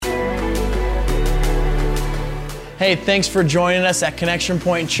Hey, thanks for joining us at Connection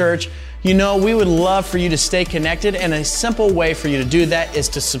Point Church. You know, we would love for you to stay connected, and a simple way for you to do that is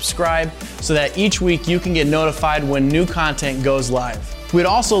to subscribe so that each week you can get notified when new content goes live. We'd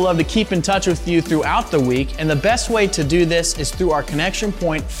also love to keep in touch with you throughout the week, and the best way to do this is through our Connection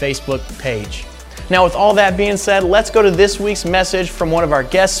Point Facebook page. Now, with all that being said, let's go to this week's message from one of our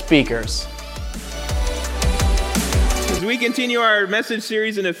guest speakers. As we continue our message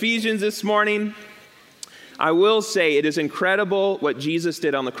series in Ephesians this morning, I will say it is incredible what Jesus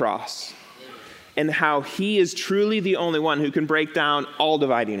did on the cross and how he is truly the only one who can break down all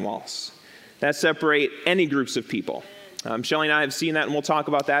dividing walls that separate any groups of people. Shelley and I have seen that, and we'll talk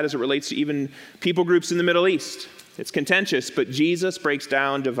about that as it relates to even people groups in the Middle East. It's contentious, but Jesus breaks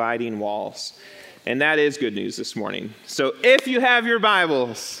down dividing walls. And that is good news this morning. So if you have your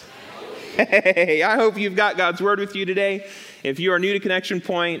Bibles, hey, I hope you've got God's Word with you today. If you are new to Connection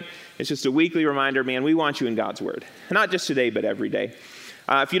Point, it's just a weekly reminder, man, we want you in God's Word. Not just today, but every day.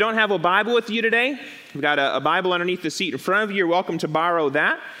 If you don't have a Bible with you today, we've got a Bible underneath the seat in front of you. You're welcome to borrow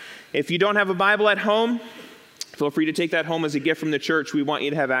that. If you don't have a Bible at home, feel free to take that home as a gift from the church. We want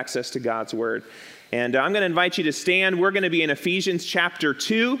you to have access to God's Word. And I'm going to invite you to stand. We're going to be in Ephesians chapter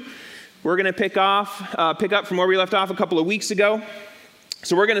 2. We're going to pick up from where we left off a couple of weeks ago.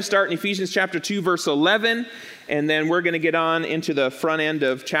 So we're going to start in Ephesians chapter 2, verse 11, and then we're going to get on into the front end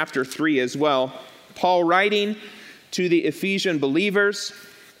of chapter 3 as well. Paul writing to the Ephesian believers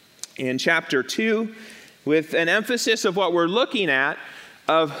in chapter 2 with an emphasis of what we're looking at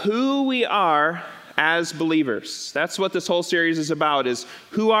of who we are as believers. That's what this whole series is about, is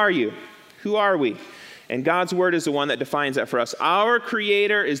who are you? Who are we? And God's Word is the one that defines that for us. Our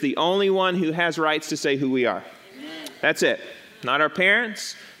Creator is the only one who has rights to say who we are. Amen. That's it. Not our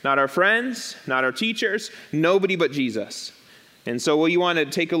parents, not our friends, not our teachers, nobody but Jesus. And so we want to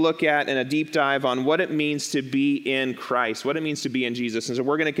take a look at and a deep dive on what it means to be in Christ, what it means to be in Jesus. And so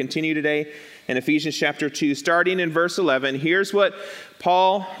we're going to continue today in Ephesians chapter 2, starting in verse 11. Here's what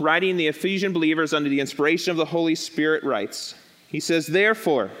Paul, writing the Ephesian believers under the inspiration of the Holy Spirit, writes. He says,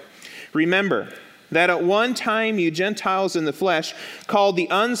 "Therefore, remember that at one time you Gentiles in the flesh, called the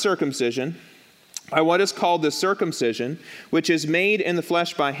uncircumcision by what is called the circumcision, which is made in the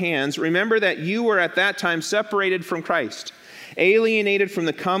flesh by hands, remember that you were at that time separated from Christ, alienated from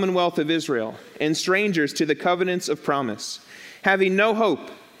the commonwealth of Israel, and strangers to the covenants of promise, having no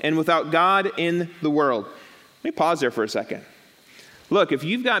hope and without God in the world." Let me pause there for a second. Look, if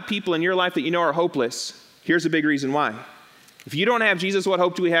you've got people in your life that you know are hopeless, here's a big reason why. If you don't have Jesus, what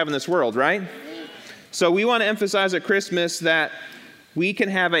hope do we have in this world, right? So we want to emphasize at Christmas that we can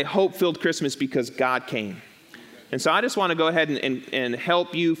have a hope-filled Christmas because God came. And so I just want to go ahead and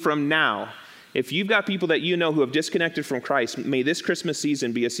help you from now. If you've got people that you know who have disconnected from Christ, may this Christmas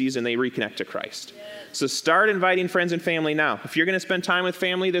season be a season they reconnect to Christ. Yes. So start inviting friends and family now. If you're going to spend time with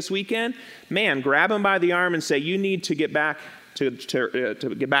family this weekend, man, grab them by the arm and say, you need to get back to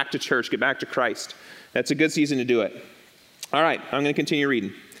get back to church, get back to Christ. That's a good season to do it. All right, I'm going to continue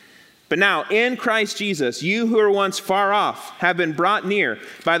reading. "But now, in Christ Jesus, you who were once far off have been brought near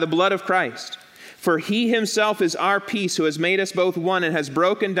by the blood of Christ. For he himself is our peace, who has made us both one and has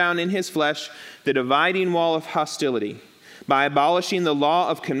broken down in his flesh the dividing wall of hostility, by abolishing the law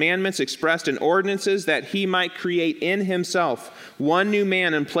of commandments expressed in ordinances, that he might create in himself one new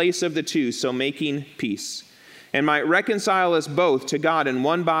man in place of the two, so making peace, and might reconcile us both to God in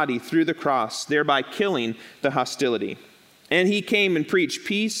one body through the cross, thereby killing the hostility. And he came and preached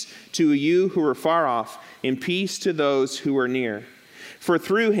peace to you who were far off, and peace to those who were near. For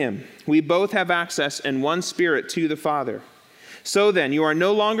through him we both have access in one Spirit to the Father. So then, you are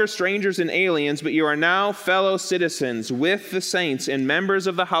no longer strangers and aliens, but you are now fellow citizens with the saints and members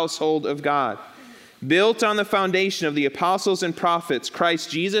of the household of God, built on the foundation of the apostles and prophets, Christ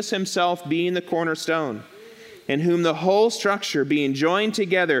Jesus himself being the cornerstone, in whom the whole structure, being joined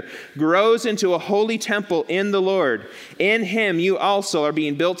together, grows into a holy temple in the Lord. In him you also are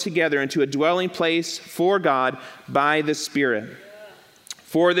being built together into a dwelling place for God by the Spirit.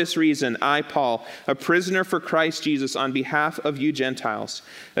 For this reason, I, Paul, a prisoner for Christ Jesus, on behalf of you Gentiles,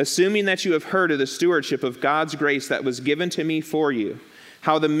 assuming that you have heard of the stewardship of God's grace that was given to me for you,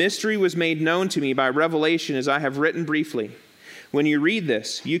 how the mystery was made known to me by revelation, as I have written briefly. When you read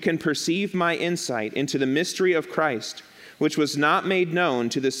this, you can perceive my insight into the mystery of Christ, which was not made known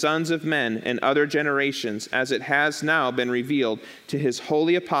to the sons of men in other generations, as it has now been revealed to his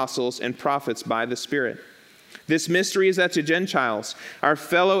holy apostles and prophets by the Spirit. This mystery is that the Gentiles are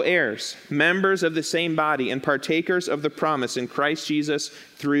fellow heirs, members of the same body, and partakers of the promise in Christ Jesus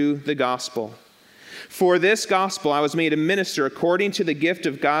through the gospel, For this gospel I was made a minister according to the gift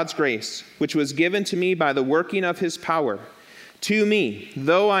of God's grace, which was given to me by the working of his power. To me,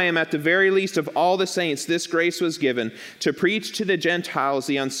 though I am at the very least of all the saints, this grace was given, to preach to the Gentiles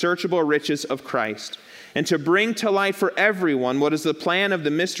the unsearchable riches of Christ, and to bring to light for everyone what is the plan of the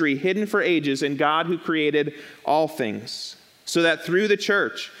mystery hidden for ages in God who created all things, so that through the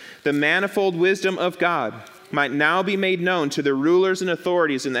church, the manifold wisdom of God might now be made known to the rulers and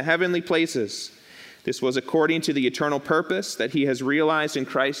authorities in the heavenly places. This was according to the eternal purpose that he has realized in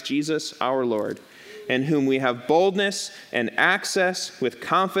Christ Jesus our Lord, in whom we have boldness and access with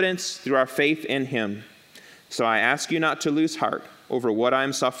confidence through our faith in him. So I ask you not to lose heart over what I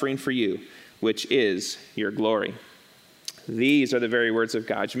am suffering for you, which is your glory. These are the very words of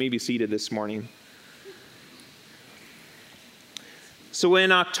God. You may be seated this morning. So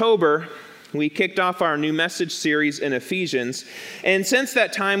in October, we kicked off our new message series in Ephesians. And since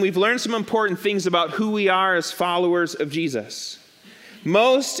that time, we've learned some important things about who we are as followers of Jesus.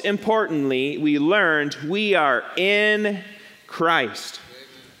 Most importantly, we learned we are in Christ.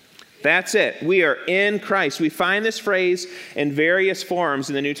 That's it. We are in Christ. We find this phrase in various forms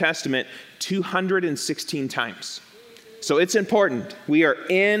in the New Testament 216 times. So it's important. We are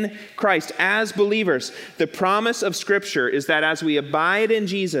in Christ as believers. The promise of Scripture is that as we abide in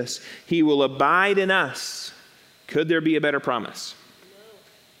Jesus, he will abide in us. Could there be a better promise?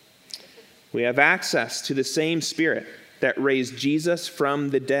 We have access to the same Spirit that raised Jesus from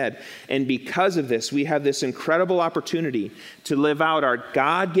the dead. And because of this, we have this incredible opportunity to live out our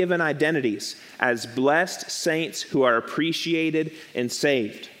God-given identities as blessed saints who are appreciated and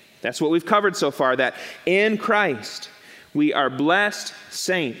saved. That's what we've covered so far, that in Christ, we are blessed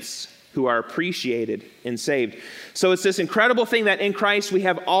saints who are appreciated and saved. So it's this incredible thing that in Christ we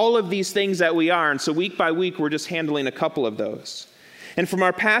have all of these things that we are. And so week by week, we're just handling a couple of those. And from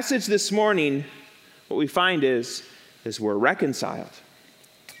our passage this morning, what we find is we're reconciled.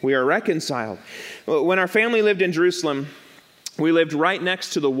 We are reconciled. When our family lived in Jerusalem, we lived right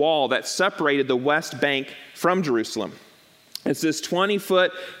next to the wall that separated the West Bank from Jerusalem. It's this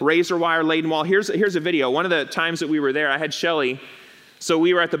 20-foot razor wire laden wall. Here's a video. One of the times that we were there, I had Shelly. So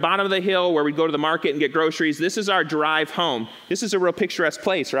we were at the bottom of the hill where we'd go to the market and get groceries. This is our drive home. This is a real picturesque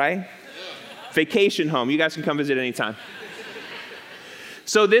place, right? Yeah. Vacation home. You guys can come visit anytime.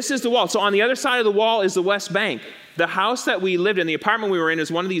 So this is the wall. So on the other side of the wall is the West Bank. The house that we lived in, the apartment we were in,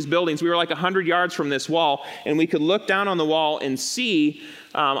 is one of these buildings. We were like 100 yards from this wall, and we could look down on the wall and see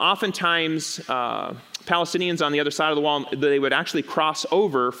oftentimes Palestinians on the other side of the wall, they would actually cross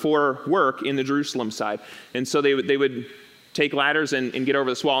over for work in the Jerusalem side. And so they would take ladders and get over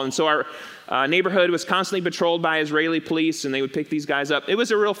this wall. And so our neighborhood was constantly patrolled by Israeli police, and they would pick these guys up. It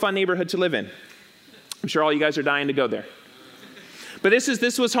was a real fun neighborhood to live in. I'm sure all you guys are dying to go there. But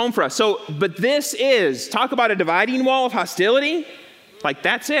this was home for us. But this is, talk about a dividing wall of hostility. Like,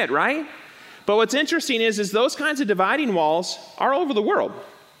 that's it, right? But what's interesting is those kinds of dividing walls are all over the world.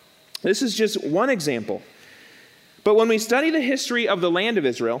 This is just one example. But when we study the history of the land of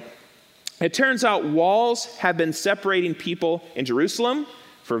Israel, it turns out walls have been separating people in Jerusalem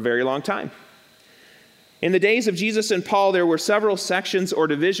for a very long time. In the days of Jesus and Paul, there were several sections or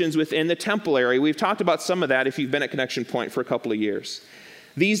divisions within the temple area. We've talked about some of that if you've been at Connection Point for a couple of years.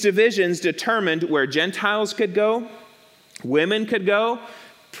 These divisions determined where Gentiles could go, women could go,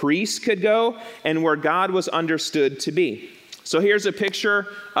 priests could go, and where God was understood to be. So here's a picture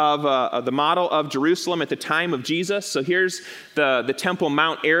of the model of Jerusalem at the time of Jesus. So here's the Temple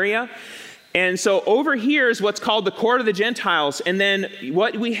Mount area. And so over here is what's called the court of the Gentiles. And then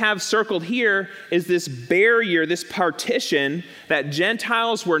what we have circled here is this barrier, this partition that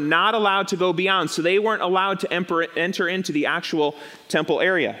Gentiles were not allowed to go beyond. So they weren't allowed to enter into the actual temple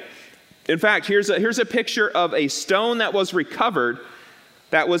area. In fact, here's a picture of a stone that was recovered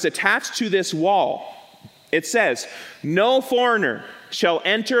that was attached to this wall. It says, "No foreigner shall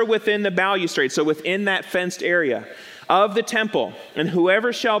enter within the balustrade," so within that fenced area, "of the temple, and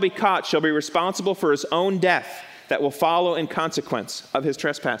whoever shall be caught shall be responsible for his own death that will follow in consequence of his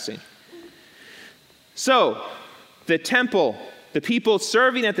trespassing." So, the temple, the people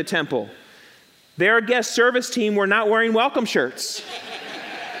serving at the temple, their guest service team were not wearing welcome shirts,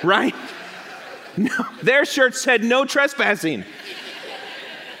 right? No, their shirts said "no trespassing."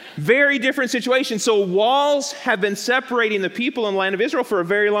 Very different situation. So walls have been separating the people in the land of Israel for a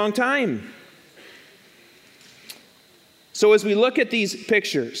very long time. So as we look at these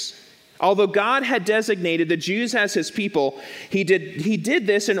pictures, although God had designated the Jews as his people, he did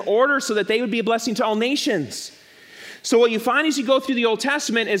this in order so that they would be a blessing to all nations. So what you find as you go through the Old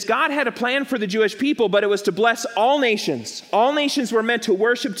Testament is God had a plan for the Jewish people, but it was to bless all nations. All nations were meant to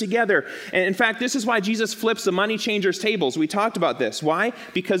worship together. And in fact, this is why Jesus flips the money changers' tables. We talked about this. Why?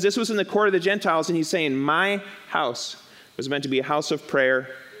 Because this was in the court of the Gentiles, and he's saying, my house was meant to be a house of prayer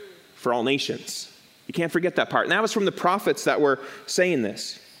for all nations. You can't forget that part. And that was from the prophets that were saying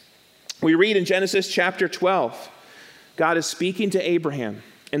this. We read in Genesis chapter 12, God is speaking to Abraham.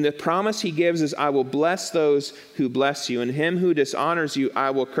 And the promise he gives is, I will bless those who bless you, and him who dishonors you, I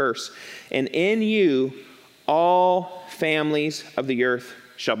will curse. And in you, all families of the earth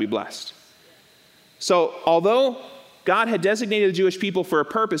shall be blessed. So, although God had designated the Jewish people for a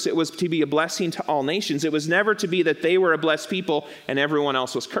purpose, it was to be a blessing to all nations. It was never to be that they were a blessed people and everyone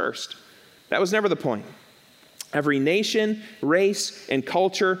else was cursed. That was never the point. Every nation, race, and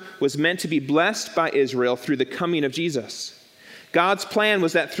culture was meant to be blessed by Israel through the coming of Jesus. God's plan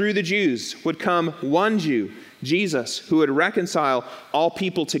was that through the Jews would come one Jew, Jesus, who would reconcile all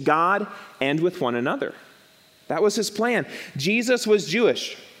people to God and with one another. That was his plan. Jesus was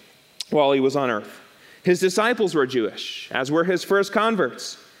Jewish while he was on earth. His disciples were Jewish, as were his first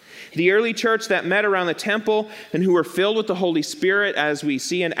converts. The early church that met around the temple and who were filled with the Holy Spirit, as we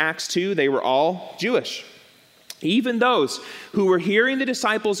see in Acts 2, they were all Jewish. Even those who were hearing the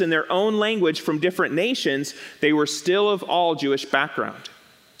disciples in their own language from different nations, they were still of all Jewish background.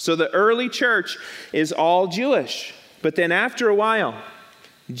 So the early church is all Jewish. But then after a while,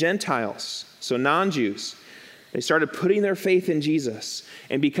 Gentiles, so non-Jews, they started putting their faith in Jesus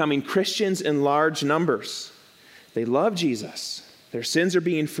and becoming Christians in large numbers. They love Jesus. Their sins are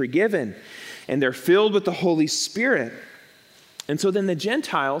being forgiven, and they're filled with the Holy Spirit. And so then the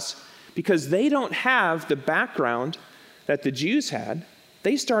Gentiles, because they don't have the background that the Jews had,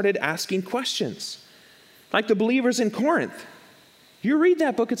 they started asking questions. Like the believers in Corinth. You read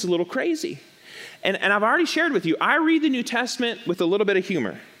that book, it's a little crazy. And I've already shared with you, I read the New Testament with a little bit of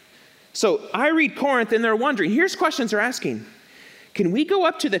humor. So I read Corinth and they're wondering, here's questions they're asking. Can we go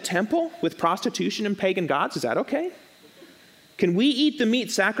up to the temple with prostitution and pagan gods? Is that okay? Can we eat the meat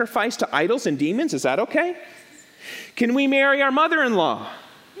sacrificed to idols and demons? Is that okay? Can we marry our mother-in-law?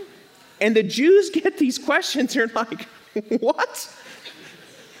 And the Jews get these questions. They're like, what?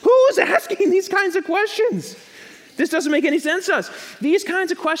 Who's asking these kinds of questions? This doesn't make any sense to us. These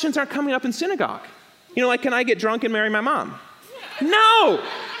kinds of questions aren't coming up in synagogue. You know, like, can I get drunk and marry my mom? No.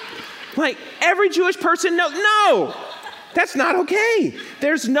 Like, every Jewish person knows, no. That's not okay.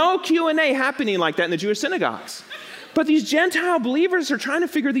 There's no Q&A happening like that in the Jewish synagogues. But these Gentile believers are trying to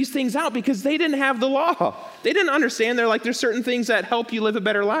figure these things out because they didn't have the law. They didn't understand. They're like, there's certain things that help you live a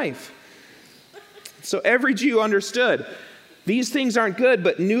better life. So every Jew understood these things aren't good,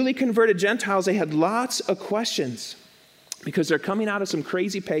 but newly converted Gentiles, they had lots of questions because they're coming out of some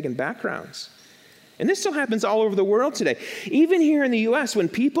crazy pagan backgrounds. And this still happens all over the world today. Even here in the U.S., when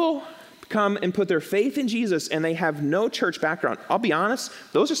people come and put their faith in Jesus and they have no church background, I'll be honest,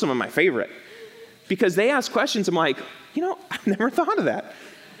 those are some of my favorite. Because they ask questions, I'm like, you know, I've never thought of that.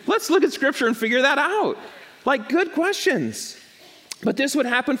 Let's look at Scripture and figure that out. Like, good questions. But this would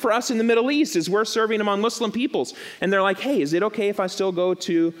happen for us in the Middle East as we're serving among Muslim peoples. And they're like, hey, is it okay if I still go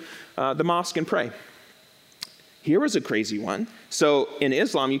to the mosque and pray? Here was a crazy one. So in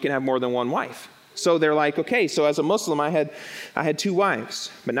Islam, you can have more than one wife. So they're like, okay, so as a Muslim, I had two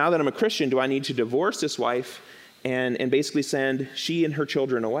wives. But now that I'm a Christian, do I need to divorce this wife and basically send she and her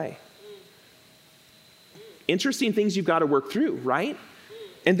children away? Interesting things you've got to work through, right?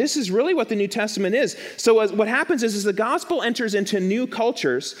 And this is really what the New Testament is. So what happens is the gospel enters into new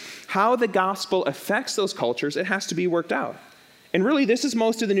cultures. How the gospel affects those cultures, it has to be worked out. And really, this is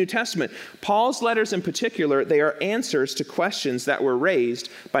most of the New Testament. Paul's letters in particular, they are answers to questions that were raised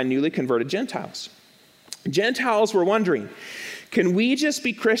by newly converted Gentiles. Gentiles were wondering, can we just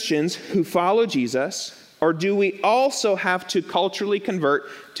be Christians who follow Jesus, or do we also have to culturally convert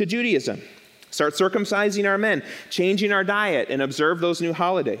to Judaism? Start circumcising our men, changing our diet, and observe those new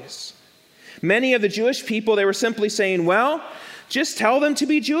holidays. Many of the Jewish people, they were simply saying, well, just tell them to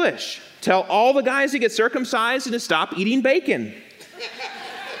be Jewish. Tell all the guys to get circumcised and to stop eating bacon.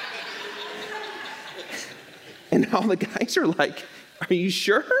 And all the guys are like, are you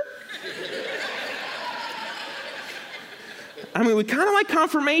sure? I mean, we kind of like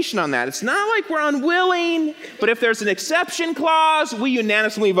confirmation on that. It's not like we're unwilling, but if there's an exception clause, we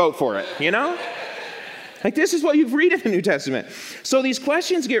unanimously vote for it, you know? Like, this is what you read in the New Testament. So these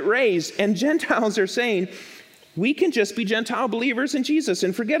questions get raised, and Gentiles are saying, we can just be Gentile believers in Jesus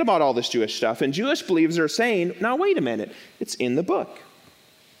and forget about all this Jewish stuff. And Jewish believers are saying, now wait a minute, it's in the book.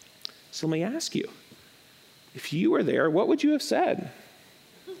 So let me ask you, if you were there, what would you have said?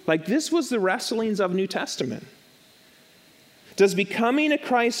 Like, this was the wrestlings of New Testament. Does becoming a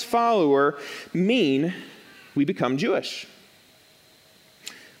Christ follower mean we become Jewish?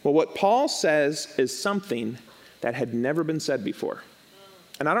 Well, what Paul says is something that had never been said before.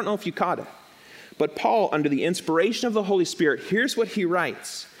 And I don't know if you caught it. But Paul, under the inspiration of the Holy Spirit, here's what he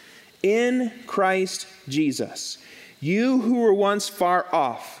writes. In Christ Jesus, you who were once far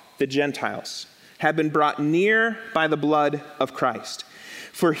off, the Gentiles, have been brought near by the blood of Christ.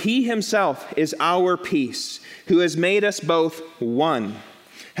 For he himself is our peace, who has made us both one,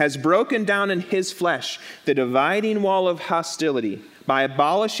 has broken down in his flesh the dividing wall of hostility by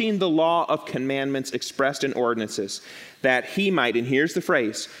abolishing the law of commandments expressed in ordinances, that he might, and here's the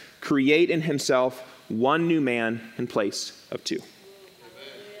phrase, create in himself one new man in place of two.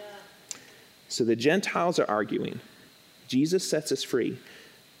 So the Gentiles are arguing. Jesus sets us free.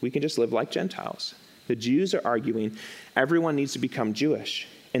 We can just live like Gentiles. The Jews are arguing. Everyone needs to become Jewish.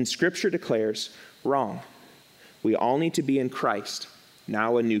 And Scripture declares, wrong. We all need to be in Christ,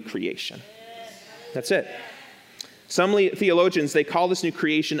 now a new creation. That's it. Some theologians, they call this new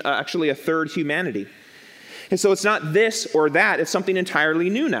creation actually a third humanity. And so it's not this or that. It's something entirely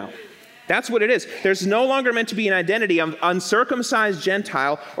new now. That's what it is. There's no longer meant to be an identity of uncircumcised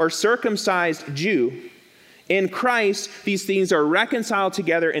Gentile or circumcised Jew. In Christ, these things are reconciled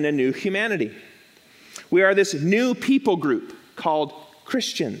together in a new humanity. We are this new people group called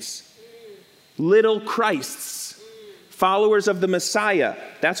Christians, little Christs, followers of the Messiah.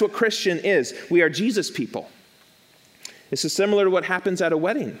 That's what Christian is. We are Jesus people. This is similar to what happens at a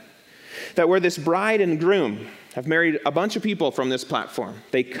wedding, that where this bride and groom have married a bunch of people from this platform.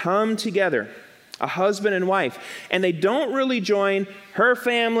 They come together, a husband and wife, and they don't really join her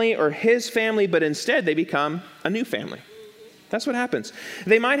family or his family, but instead they become a new family. That's what happens.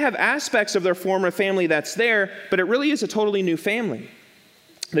 They might have aspects of their former family that's there, but it really is a totally new family.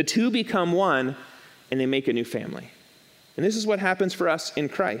 The two become one, and they make a new family. And this is what happens for us in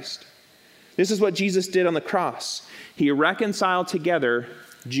Christ. This is what Jesus did on the cross. He reconciled together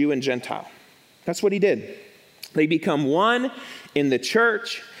Jew and Gentile. That's what he did. They become one in the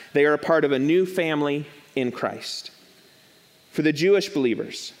church. They are a part of a new family in Christ. For the Jewish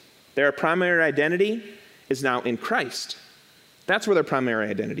believers, their primary identity is now in Christ. That's where their primary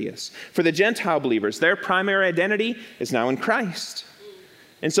identity is. For the Gentile believers, their primary identity is now in Christ.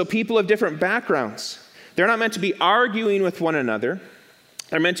 And so people of different backgrounds, they're not meant to be arguing with one another.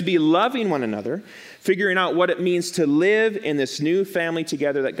 They're meant to be loving one another, figuring out what it means to live in this new family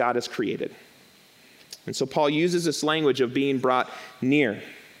together that God has created. And so Paul uses this language of being brought near.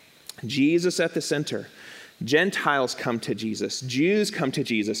 Jesus at the center. Gentiles come to Jesus. Jews come to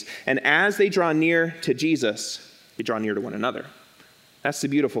Jesus. And as they draw near to Jesus, they draw near to one another. That's the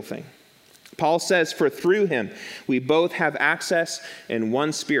beautiful thing. Paul says, for through him, we both have access in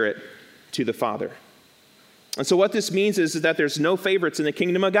one spirit to the Father. And so what this means is that there's no favorites in the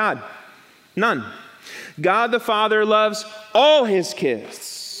kingdom of God. None. God the Father loves all his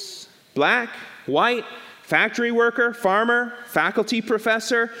kids. Black, white, factory worker, farmer, faculty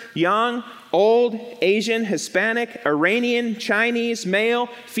professor, young, old, Asian, Hispanic, Iranian, Chinese, male,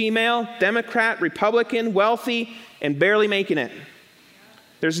 female, Democrat, Republican, wealthy, and barely making it.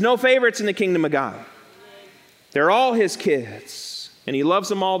 There's no favorites in the kingdom of God. They're all his kids, and he loves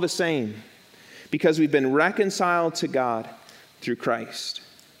them all the same because we've been reconciled to God through Christ.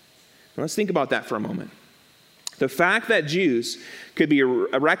 Now let's think about that for a moment. The fact that Jews could be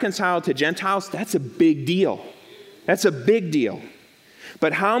reconciled to Gentiles, that's a big deal. That's a big deal.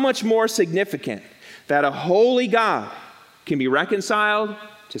 But how much more significant that a holy God can be reconciled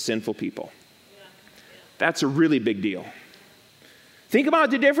to sinful people? That's a really big deal. Think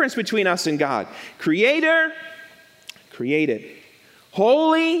about the difference between us and God. Creator, created.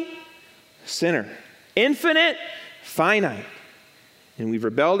 Holy, sinner. Infinite, finite. And we've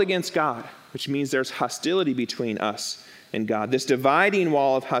rebelled against God, which means there's hostility between us and God. This dividing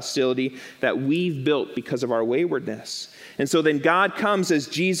wall of hostility that we've built because of our waywardness. And so then God comes as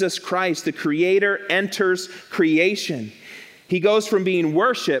Jesus Christ, the Creator, enters creation. He goes from being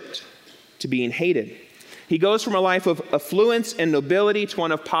worshiped to being hated. He goes from a life of affluence and nobility to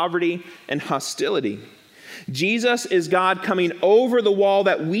one of poverty and hostility. Jesus is God coming over the wall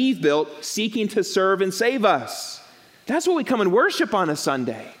that we've built, seeking to serve and save us. That's what we come and worship on a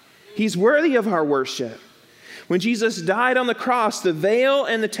Sunday. He's worthy of our worship. When Jesus died on the cross, the veil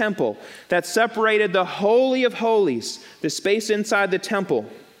in the temple that separated the Holy of Holies, the space inside the temple,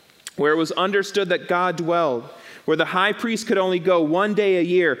 where it was understood that God dwelled, where the high priest could only go one day a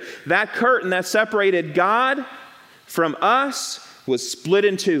year, that curtain that separated God from us was split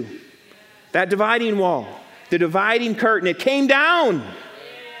in two. That dividing wall, the dividing curtain, it came down.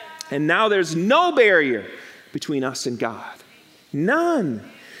 And now there's no barrier between us and God. None.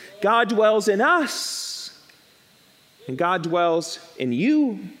 God dwells in us, and God dwells in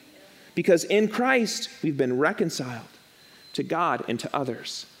you, because in Christ we've been reconciled to God and to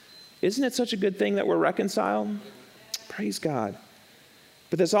others. Isn't it such a good thing that we're reconciled? Praise God.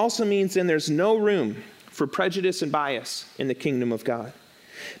 But this also means then there's no room for prejudice and bias in the kingdom of God.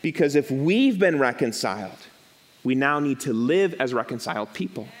 Because if we've been reconciled, we now need to live as reconciled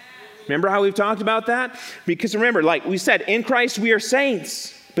people. Remember how we've talked about that? Because remember, like we said, in Christ we are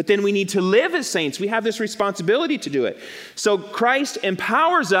saints, but then we need to live as saints. We have this responsibility to do it. So Christ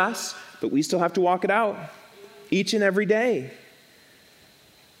empowers us, but we still have to walk it out each and every day.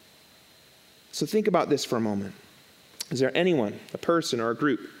 So think about this for a moment. Is there anyone, a person or a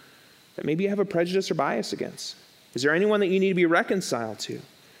group, that maybe you have a prejudice or bias against? Is there anyone that you need to be reconciled to?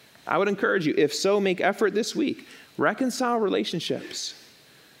 I would encourage you, if so, make effort this week. Reconcile relationships.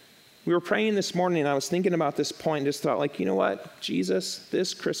 We were praying this morning, and I was thinking about this point and just thought, like, you know what? Jesus,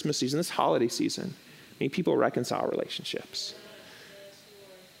 this Christmas season, this holiday season, may people reconcile relationships.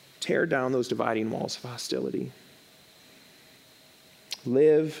 Tear down those dividing walls of hostility.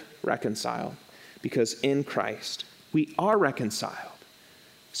 Live reconciled, because in Christ we are reconciled.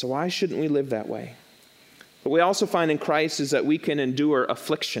 So why shouldn't we live that way? What we also find in Christ is that we can endure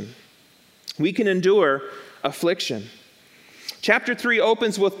affliction. We can endure affliction. Chapter 3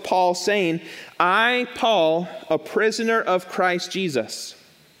 opens with Paul saying, I, Paul, a prisoner of Christ Jesus.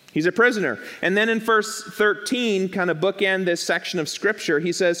 He's a prisoner. And then in verse 13, kind of bookend this section of Scripture,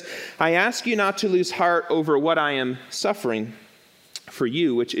 he says, I ask you not to lose heart over what I am suffering for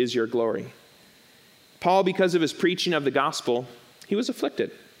you, which is your glory. Paul, because of his preaching of the gospel, he was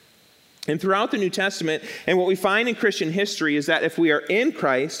afflicted. And throughout the New Testament, and what we find in Christian history is that if we are in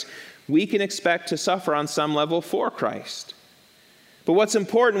Christ, we can expect to suffer on some level for Christ. But what's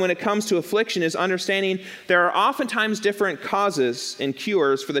important when it comes to affliction is understanding there are oftentimes different causes and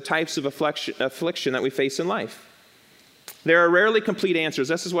cures for the types of affliction that we face in life. There are rarely complete answers.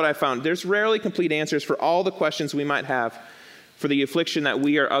 This is what I found. There's rarely complete answers for all the questions we might have for the affliction that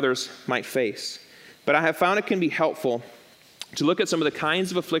we or others might face. But I have found it can be helpful to look at some of the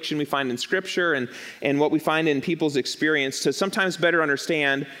kinds of affliction we find in Scripture and what we find in people's experience to sometimes better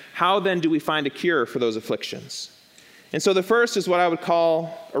understand how then do we find a cure for those afflictions. And so the first is what I would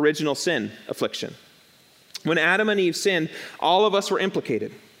call original sin affliction. When Adam and Eve sinned, all of us were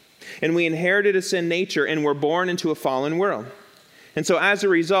implicated. And we inherited a sin nature and were born into a fallen world. And so as a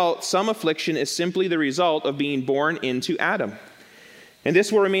result, some affliction is simply the result of being born into Adam. And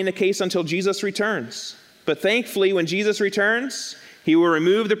this will remain the case until Jesus returns. But thankfully, when Jesus returns, he will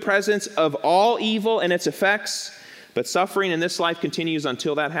remove the presence of all evil and its effects, but suffering in this life continues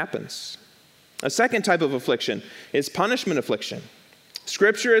until that happens. A second type of affliction is punishment affliction.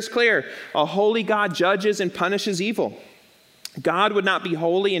 Scripture is clear. A holy God judges and punishes evil. God would not be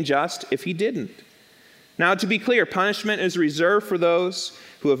holy and just if he didn't. Now, to be clear, punishment is reserved for those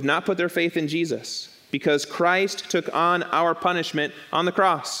who have not put their faith in Jesus, because Christ took on our punishment on the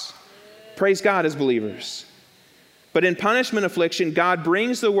cross. Praise God as believers. But in punishment affliction, God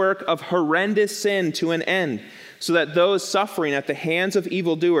brings the work of horrendous sin to an end, so that those suffering at the hands of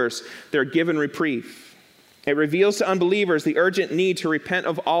evildoers, they're given reprieve. It reveals to unbelievers the urgent need to repent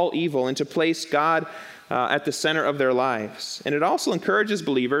of all evil and to place God at the center of their lives. And it also encourages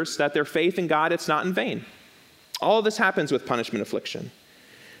believers that their faith in God, it's not in vain. All of this happens with punishment affliction.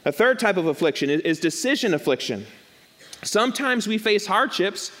 A third type of affliction is decision affliction. Sometimes we face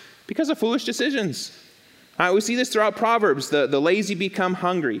hardships because of foolish decisions. We see this throughout Proverbs. The lazy become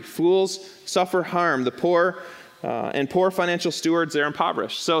hungry. Fools suffer harm. The poor and poor financial stewards, they're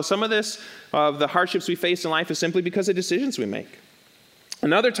impoverished. So some of the hardships we face in life is simply because of decisions we make.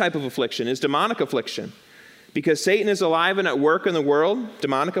 Another type of affliction is demonic affliction. Because Satan is alive and at work in the world,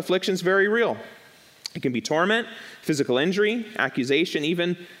 demonic affliction is very real. It can be torment, physical injury, accusation,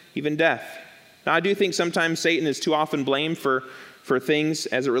 even death. Now, I do think sometimes Satan is too often blamed for things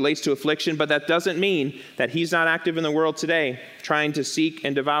as it relates to affliction, but that doesn't mean that he's not active in the world today, trying to seek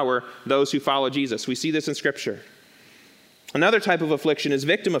and devour those who follow Jesus. We see this in Scripture. Another type of affliction is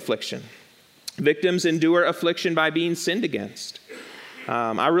victim affliction. Victims endure affliction by being sinned against.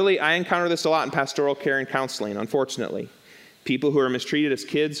 I encounter this a lot in pastoral care and counseling, unfortunately. People who are mistreated as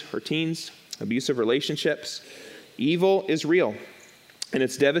kids or teens, abusive relationships. Evil is real, and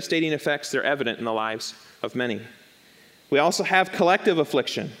its devastating effects, they're evident in the lives of many. We also have collective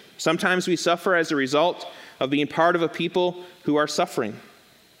affliction. Sometimes we suffer as a result of being part of a people who are suffering.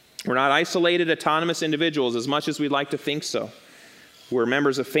 We're not isolated, autonomous individuals as much as we'd like to think so. We're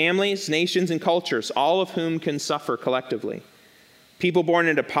members of families, nations, and cultures, all of whom can suffer collectively. People born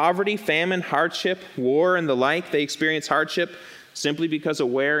into poverty, famine, hardship, war, and the like, they experience hardship simply because of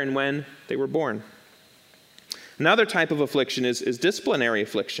where and when they were born. Another type of affliction is disciplinary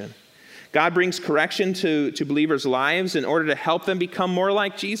affliction. God brings correction to believers' lives in order to help them become more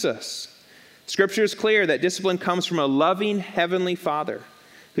like Jesus. Scripture is clear that discipline comes from a loving heavenly Father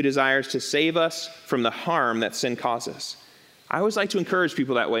who desires to save us from the harm that sin causes. I always like to encourage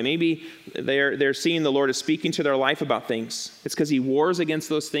people that way. Maybe they're seeing the Lord is speaking to their life about things. It's because he wars against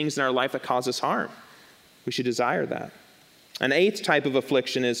those things in our life that cause us harm. We should desire that. An eighth type of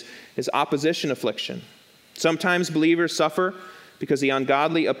affliction is opposition affliction. Sometimes believers suffer because the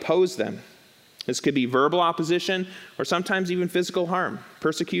ungodly oppose them. This could be verbal opposition or sometimes even physical harm,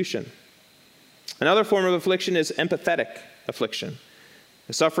 persecution. Another form of affliction is empathetic affliction,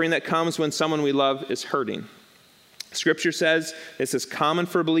 the suffering that comes when someone we love is hurting. Scripture says this is common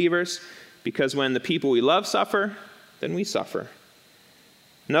for believers because when the people we love suffer, then we suffer.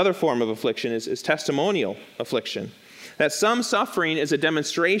 Another form of affliction is testimonial affliction, that some suffering is a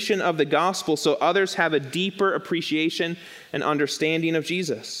demonstration of the gospel so others have a deeper appreciation and understanding of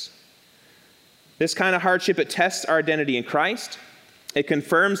Jesus. This kind of hardship, it tests our identity in Christ. It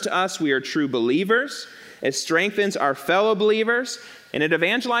confirms to us we are true believers. It strengthens our fellow believers, and it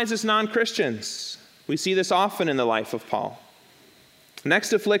evangelizes non-Christians. We see this often in the life of Paul.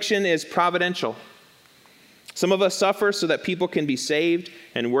 Next affliction is providential. Some of us suffer so that people can be saved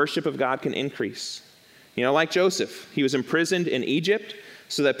and worship of God can increase. You know, like Joseph, he was imprisoned in Egypt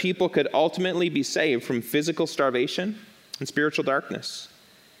so that people could ultimately be saved from physical starvation and spiritual darkness.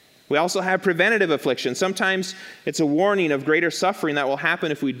 We also have preventative affliction. Sometimes it's a warning of greater suffering that will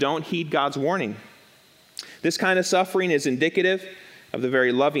happen if we don't heed God's warning. This kind of suffering is indicative of the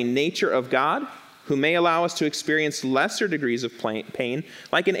very loving nature of God, who may allow us to experience lesser degrees of pain,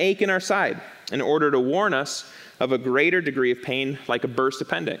 like an ache in our side, in order to warn us of a greater degree of pain, like a burst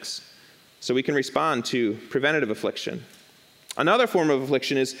appendix, so we can respond to preventative affliction. Another form of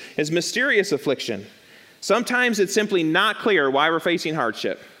affliction is mysterious affliction. Sometimes it's simply not clear why we're facing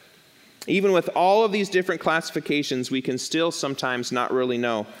hardship. Even with all of these different classifications, we can still sometimes not really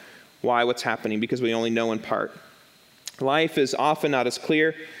know why what's happening because we only know in part. Life is often not as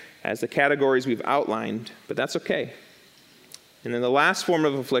clear as the categories we've outlined, but that's okay. And then the last form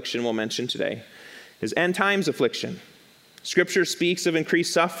of affliction we'll mention today is end times affliction. Scripture speaks of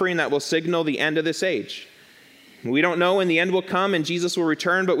increased suffering that will signal the end of this age. We don't know when the end will come and Jesus will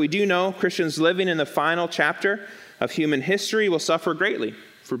return, but we do know Christians living in the final chapter of human history will suffer greatly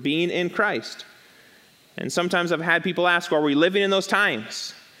for being in Christ. And sometimes I've had people ask, are we living in those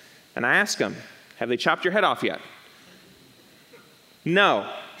times? And I ask them, have they chopped your head off yet?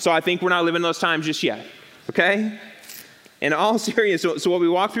 No. So I think we're not living those times just yet, okay? In all seriousness, so while we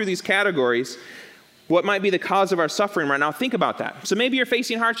walk through these categories, what might be the cause of our suffering right now? Think about that. So maybe you're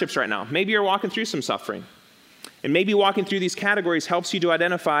facing hardships right now. Maybe you're walking through some suffering. And maybe walking through these categories helps you to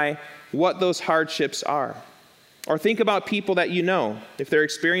identify what those hardships are. Or think about people that you know, if they're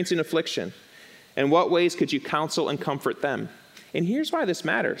experiencing affliction. In what ways could you counsel and comfort them? And here's why this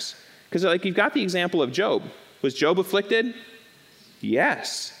matters. Because like you've got the example of Job. Was Job afflicted?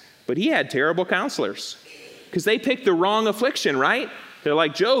 Yes. But he had terrible counselors. Because they picked the wrong affliction, right? They're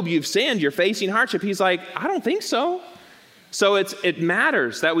like, Job, you've sinned, you're facing hardship. He's like, I don't think so. So it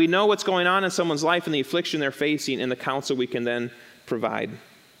matters that we know what's going on in someone's life and the affliction they're facing and the counsel we can then provide.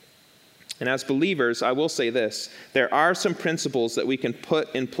 And as believers, I will say this, there are some principles that we can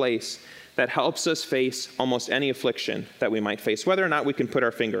put in place that helps us face almost any affliction that we might face, whether or not we can put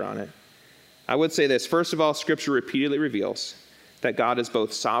our finger on it. I would say this, first of all, Scripture repeatedly reveals that God is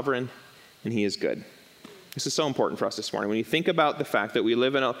both sovereign and he is good. This is so important for us this morning. When you think about the fact that we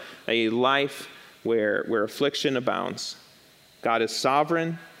live in a life where affliction abounds, God is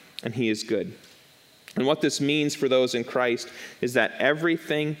sovereign and he is good. And what this means for those in Christ is that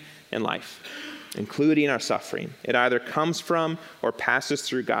everything in life, including our suffering, it either comes from or passes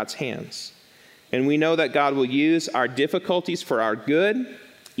through God's hands. And we know that God will use our difficulties for our good,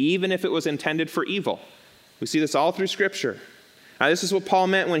 even if it was intended for evil. We see this all through Scripture. Now, this is what Paul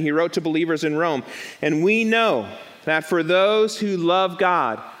meant when he wrote to believers in Rome. And we know that for those who love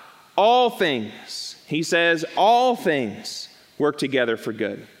God, all things, he says, all things work together for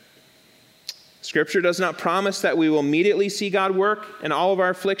good. Scripture does not promise that we will immediately see God work in all of our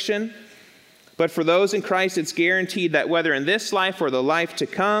affliction, but for those in Christ, it's guaranteed that whether in this life or the life to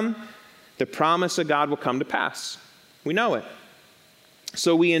come, the promise of God will come to pass. We know it.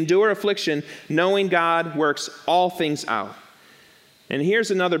 So we endure affliction knowing God works all things out. And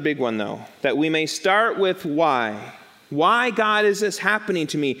here's another big one, though, that we may start with why. Why, God, is this happening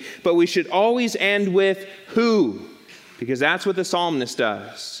to me? But we should always end with who, because that's what the psalmist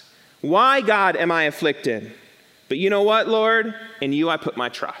does. Why, God, am I afflicted? But you know what, Lord? In you I put my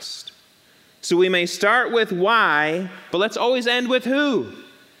trust. So we may start with why, but let's always end with who.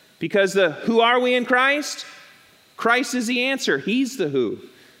 Because who are we in Christ? Christ is the answer. He's the who.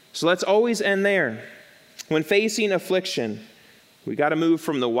 So let's always end there. When facing affliction, we got to move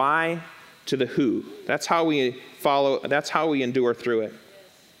from the why to the who. That's how we endure through it.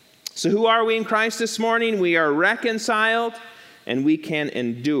 So who are we in Christ this morning? We are reconciled and we can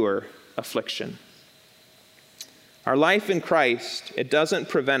endure affliction. Our life in Christ, it doesn't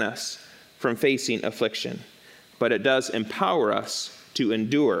prevent us from facing affliction, but it does empower us to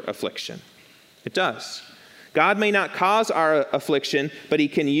endure affliction. It does. God may not cause our affliction, but he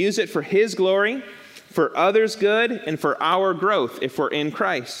can use it for his glory, for others' good, and for our growth if we're in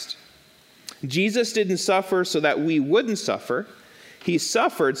Christ. Jesus didn't suffer so that we wouldn't suffer. He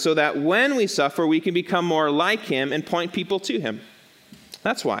suffered so that when we suffer, we can become more like him and point people to him.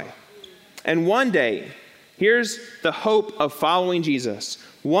 That's why. And one day, here's the hope of following Jesus.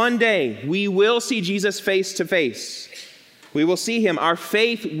 One day, we will see Jesus face to face. We will see him. Our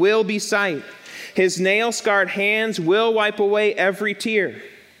faith will be sight. His nail-scarred hands will wipe away every tear.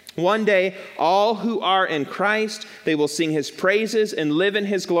 One day, all who are in Christ, they will sing his praises and live in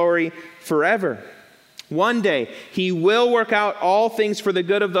his glory forever. One day, he will work out all things for the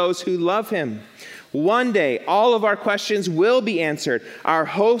good of those who love him. One day, all of our questions will be answered. Our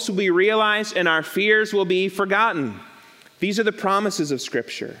hopes will be realized and our fears will be forgotten. These are the promises of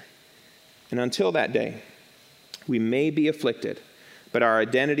Scripture. And until that day, we may be afflicted, but our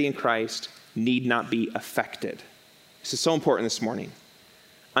identity in Christ need not be affected. This is so important this morning.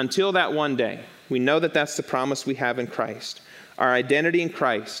 Until that one day, we know that that's the promise we have in Christ. Our identity in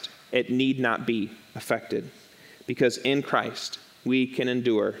Christ, it need not be affected, because in Christ, we can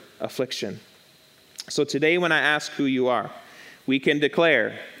endure affliction. So today when I ask who you are, we can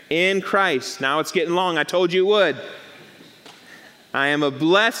declare, in Christ, now it's getting long, I told you it would. I am a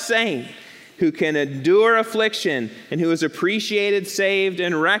blessed saint who can endure affliction and who is appreciated, saved,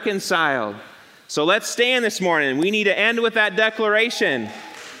 and reconciled. So let's stand this morning. We need to end with that declaration.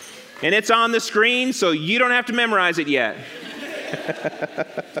 And it's on the screen, so you don't have to memorize it yet.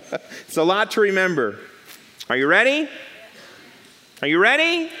 It's a lot to remember. Are you ready? Are you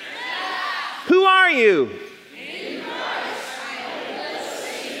ready? Yeah. Who are you? In Christ, I am a blessed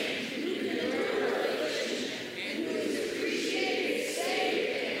saint who can endure affliction and who is appreciated,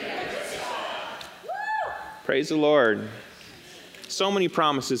 saved, and reconciled. Praise the Lord. So many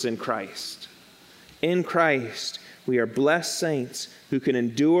promises in Christ. In Christ, we are blessed saints who can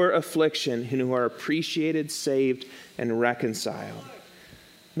endure affliction and who are appreciated, saved, and reconciled.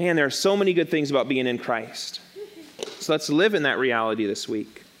 Man, there are so many good things about being in Christ. So let's live in that reality this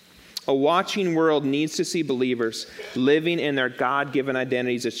week. A watching world needs to see believers living in their God-given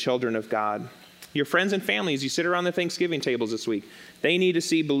identities as children of God. Your friends and families, you sit around the Thanksgiving tables this week, they need to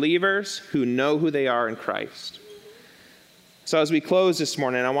see believers who know who they are in Christ. So as we close this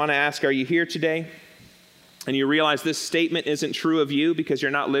morning, I want to ask, are you here today and you realize this statement isn't true of you because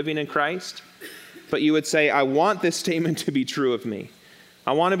you're not living in Christ? But you would say, I want this statement to be true of me.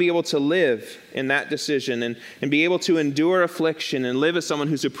 I want to be able to live in that decision and be able to endure affliction and live as someone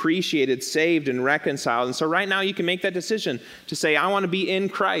who's appreciated, saved, and reconciled. And so right now you can make that decision to say, I want to be in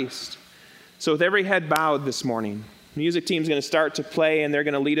Christ. So with every head bowed this morning, the music team's going to start to play and they're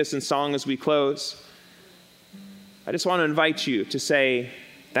going to lead us in song as we close. I just want to invite you to say,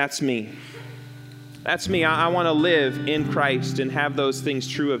 that's me. That's me. I want to live in Christ and have those things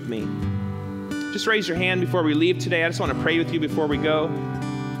true of me. Just raise your hand before we leave today. I just want to pray with you before we go.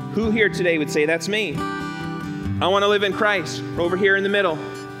 Who here today would say, that's me? I want to live in Christ, over here in the middle.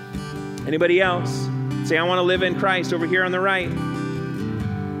 Anybody else? Say, I want to live in Christ, over here on the right.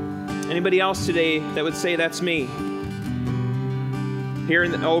 Anybody else today that would say, that's me?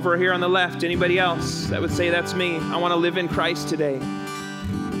 Over here on the left, anybody else that would say, that's me? I want to live in Christ today.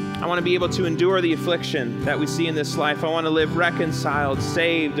 I want to be able to endure the affliction that we see in this life. I want to live reconciled,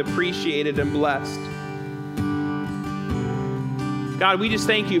 saved, appreciated, and blessed. God, we just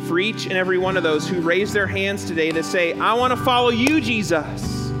thank you for each and every one of those who raised their hands today to say, I want to follow you,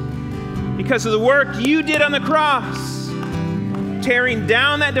 Jesus, because of the work you did on the cross, tearing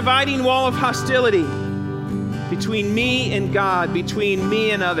down that dividing wall of hostility between me and God, between me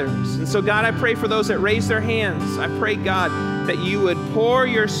and others. And so, God, I pray for those that raise their hands. I pray, God, that you would pour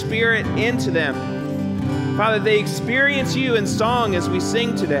your Spirit into them. Father, they experience you in song as we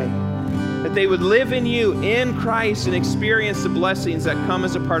sing today, that they would live in you, in Christ, and experience the blessings that come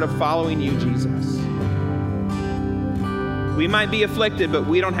as a part of following you, Jesus. We might be afflicted, but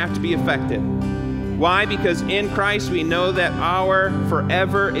we don't have to be affected. Why? Because in Christ we know that our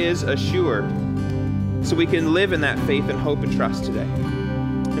forever is assured. so we can live in that faith and hope and trust today.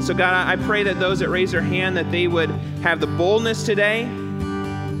 And so, God, I pray that those that raise their hand, that they would have the boldness today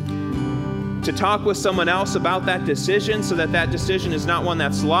to talk with someone else about that decision, so that that decision is not one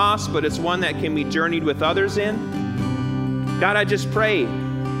that's lost, but it's one that can be journeyed with others in. God, I just pray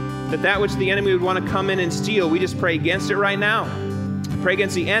that that which the enemy would want to come in and steal, we just pray against it right now. Pray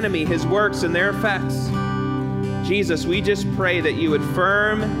against the enemy, his works, and their effects. Jesus, we just pray that you would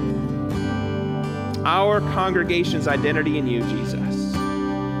firm our congregation's identity in you, Jesus,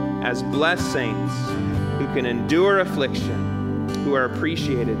 as blessed saints who can endure affliction, who are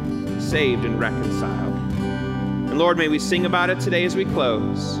appreciated, saved, and reconciled. And Lord, may we sing about it today as we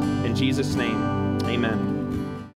close. In Jesus' name, amen.